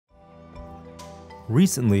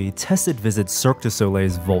Recently, Tessit visits Cirque du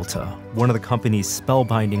Soleil's Volta, one of the company's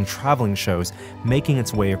spellbinding traveling shows making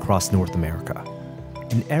its way across North America.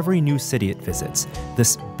 In every new city it visits,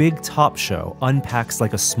 this big top show unpacks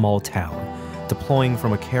like a small town, deploying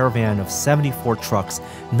from a caravan of 74 trucks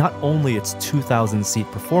not only its 2,000-seat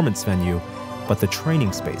performance venue, but the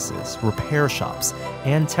training spaces, repair shops,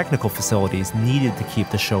 and technical facilities needed to keep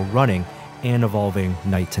the show running and evolving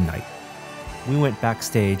night to night. We went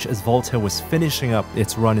backstage as Volta was finishing up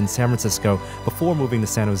its run in San Francisco before moving to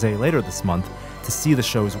San Jose later this month to see the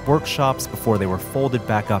show's workshops before they were folded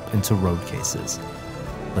back up into road cases.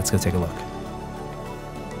 Let's go take a look.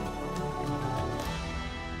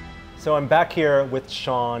 So I'm back here with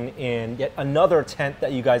Sean in yet another tent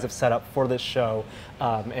that you guys have set up for this show.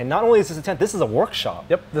 And not only is this a tent, this is a workshop.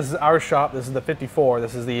 Yep, this is our shop. This is the 54.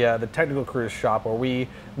 This is the technical cruise shop where we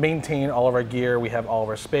maintain all of our gear. We have all of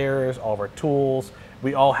our spares, all of our tools.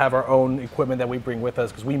 We all have our own equipment that we bring with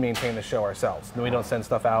us because we maintain the show ourselves. And we don't send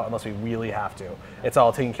stuff out unless we really have to. It's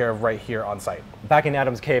all taken care of right here on site. Back in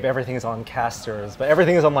Adam's cave, everything is on casters, but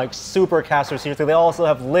everything is on like super casters. Seriously, they also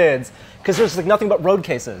have lids because there's like nothing but road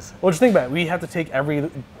cases. Well, just think about it. We have to take every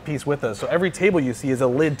piece with us. So every table you see is a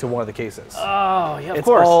lid to one of the cases. Oh, yeah, of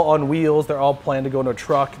course. It's all on wheels. They're all planned to go into a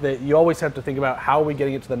truck. You always have to think about how are we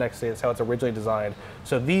getting it to the next day. That's how it's originally designed.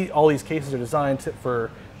 So all these cases are designed for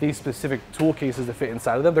these specific tool cases to fit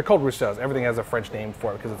inside of them. They're called Rousseaus. Everything has a French name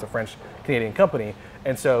for it because it's a French-Canadian company.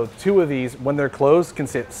 And so 2 of these, when they're closed, can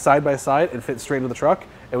sit side by side and fit straight into the truck,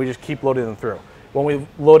 and we just keep loading them through. When we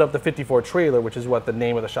load up the 54 trailer, which is what the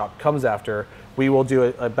name of the shop comes after, we will do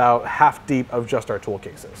it about half deep of just our tool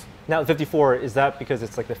cases. Now, 54, is that because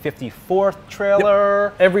it's like the 54th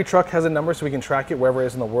trailer? Yep. Every truck has a number so we can track it wherever it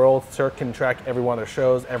is in the world. Cirque can track every one of their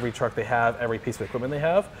shows, every truck they have, every piece of equipment they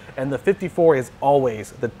have. And the 54 is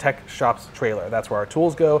always the tech shop's trailer. That's where our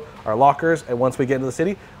tools go, our lockers, and once we get into the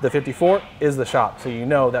city, the 54 is the shop. So you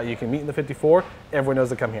know that you can meet in the 54, everyone knows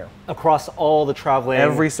to come here. Across all the traveling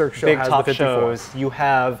every Cirque show big has top the 54. shows, you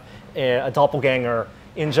have a doppelganger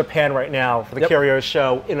in Japan right now for the Curio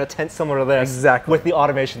show in a tent similar to this. Exactly. With the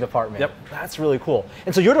automation department. Yep. That's really cool.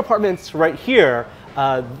 And so your department's right here.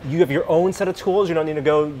 You have your own set of tools. You don't need to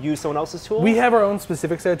go use someone else's tools? We have our own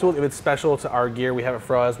specific set of tools. If it's special to our gear, we have it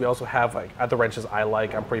for us. We also have, like, at the wrenches I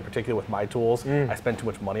like, I'm pretty particular with my tools. I spend too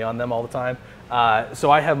much money on them all the time.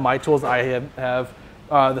 So I have my tools. I have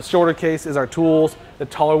the shorter case is our tools. The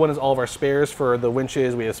taller one is all of our spares for the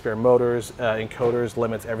winches. We have spare motors, encoders,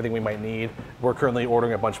 limits, everything we might need. We're currently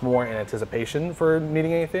ordering a bunch more in anticipation for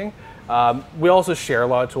needing anything. We also share a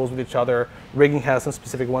lot of tools with each other. Rigging has some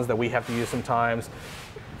specific ones that we have to use sometimes.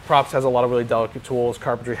 Props has a lot of really delicate tools.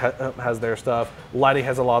 Carpentry has their stuff. Lighting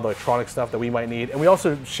has a lot of electronic stuff that we might need. And we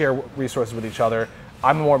also share resources with each other.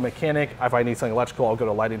 I'm more mechanic. If I need something electrical, I'll go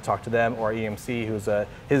to lighting, talk to them, or our EMC, who's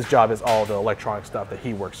his job is all the electronic stuff that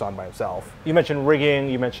he works on by himself. You mentioned rigging,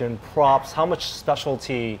 you mentioned props. How much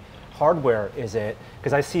specialty hardware is it?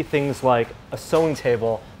 Because I see things like a sewing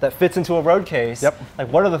table that fits into a road case. Yep.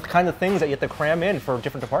 Like, what are the kind of things that you have to cram in for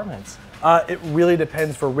different departments? It really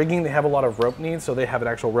depends. For rigging, they have a lot of rope needs, so they have an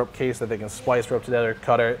actual rope case that they can splice rope together,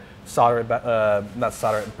 cut it, solder it, not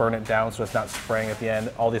solder it, burn it down so it's not spraying at the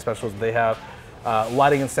end. All these specials that they have.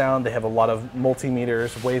 Lighting and sound, they have a lot of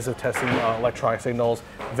multimeters, ways of testing electronic signals.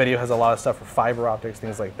 Video has a lot of stuff for fiber optics,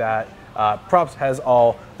 things like that. Props has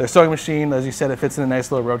all their sewing machine. As you said, it fits in a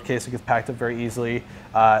nice little road case. It gets packed up very easily.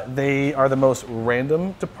 They are the most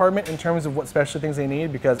random department in terms of what special things they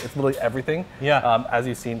need because it's literally everything. Yeah. As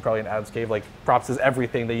you've seen probably in Adam's cave, like props is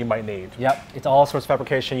everything that you might need. Yep. It's all sorts of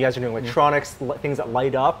fabrication. You guys are doing electronics, things that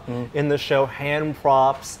light up in the show, hand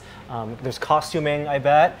props. There's costuming, I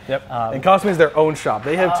bet. Yep. And costuming is their own shop.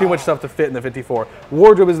 They have too much stuff to fit in the 54.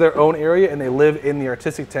 Wardrobe is their own area, and they live in the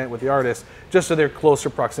artistic tent with the artists, just so they're closer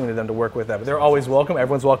proximity to them to work with them. But they're always welcome.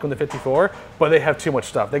 Everyone's welcome to 54, but they have too much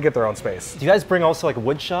stuff. They get their own space. Do you guys bring also like a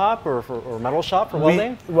wood shop or metal shop for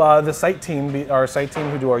welding? The site team, our site team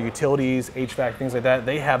who do our utilities, HVAC, things like that,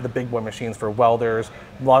 they have the big boy machines for welders,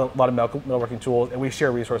 a lot of metalworking tools, and we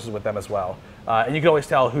share resources with them as well. And you can always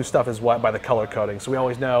tell whose stuff is what by the color coding. So we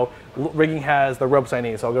always know rigging has the ropes I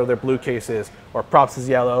need, so I'll go to their blue cases, or props is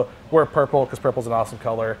yellow, we're purple because purple's an awesome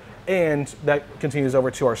color. And that continues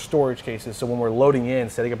over to our storage cases. So when we're loading in,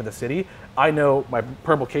 setting up in the city, I know my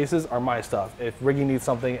purple cases are my stuff. If rigging needs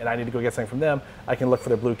something and I need to go get something from them, I can look for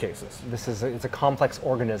their blue cases. It's a complex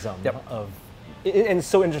organism Yep. and it's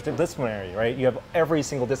so interdisciplinary, right? You have every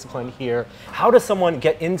single discipline here. How does someone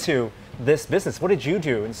get into this business? What did you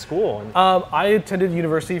do in school? I attended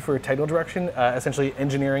university for technical direction, essentially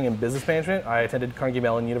engineering and business management. I attended Carnegie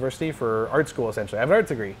Mellon University for art school, essentially. I have an art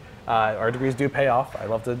degree. Our degrees do pay off. I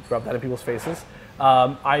love to rub that in people's faces.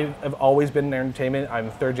 I have always been in entertainment.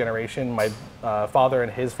 I'm third generation. My father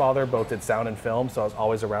and his father both did sound and film, so I was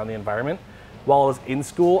always around the environment. While I was in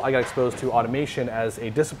school, I got exposed to automation as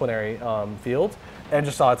a disciplinary field, and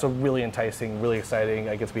just saw it's a really enticing, really exciting.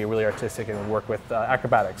 I get to be really artistic and work with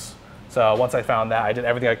acrobatics. So once I found that, I did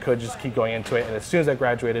everything I could just keep going into it, and as soon as I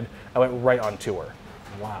graduated, I went right on tour.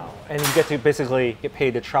 Wow. And you get to basically get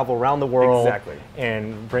paid to travel around the world Exactly.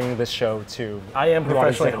 and bring this show to... I am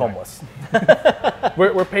professionally homeless.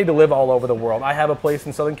 We're paid to live all over the world. I have a place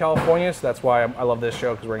in Southern California, so that's why I love this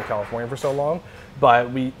show, because we're in California for so long.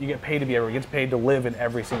 But you get paid to be everywhere. You get paid to live in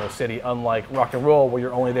every single city, unlike rock and roll, where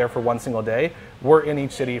you're only there for one single day. We're in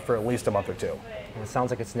each city for at least a month or two. And it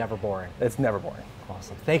sounds like it's never boring. It's never boring.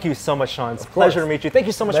 Awesome. Thank you so much, Sean. It's a pleasure to meet you. Thank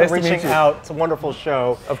you so much for reaching out. It's a wonderful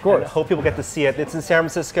show. Of course. I hope people get to see it. It's in San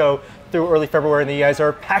Francisco through early February, and you guys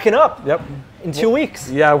are packing up. Yep. In 2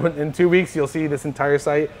 weeks. Yeah, in 2 weeks, you'll see this entire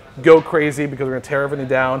site go crazy because we're going to tear everything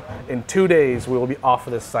down. In 2 days, we will be off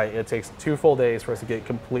of this site. It takes 2 full days for us to get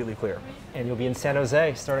completely clear. And you'll be in San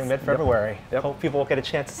Jose starting mid-February. Yep. Hope people will get a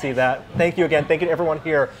chance to see that. Thank you again. Thank you to everyone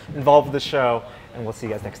here involved with the show, and we'll see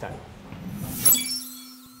you guys next time.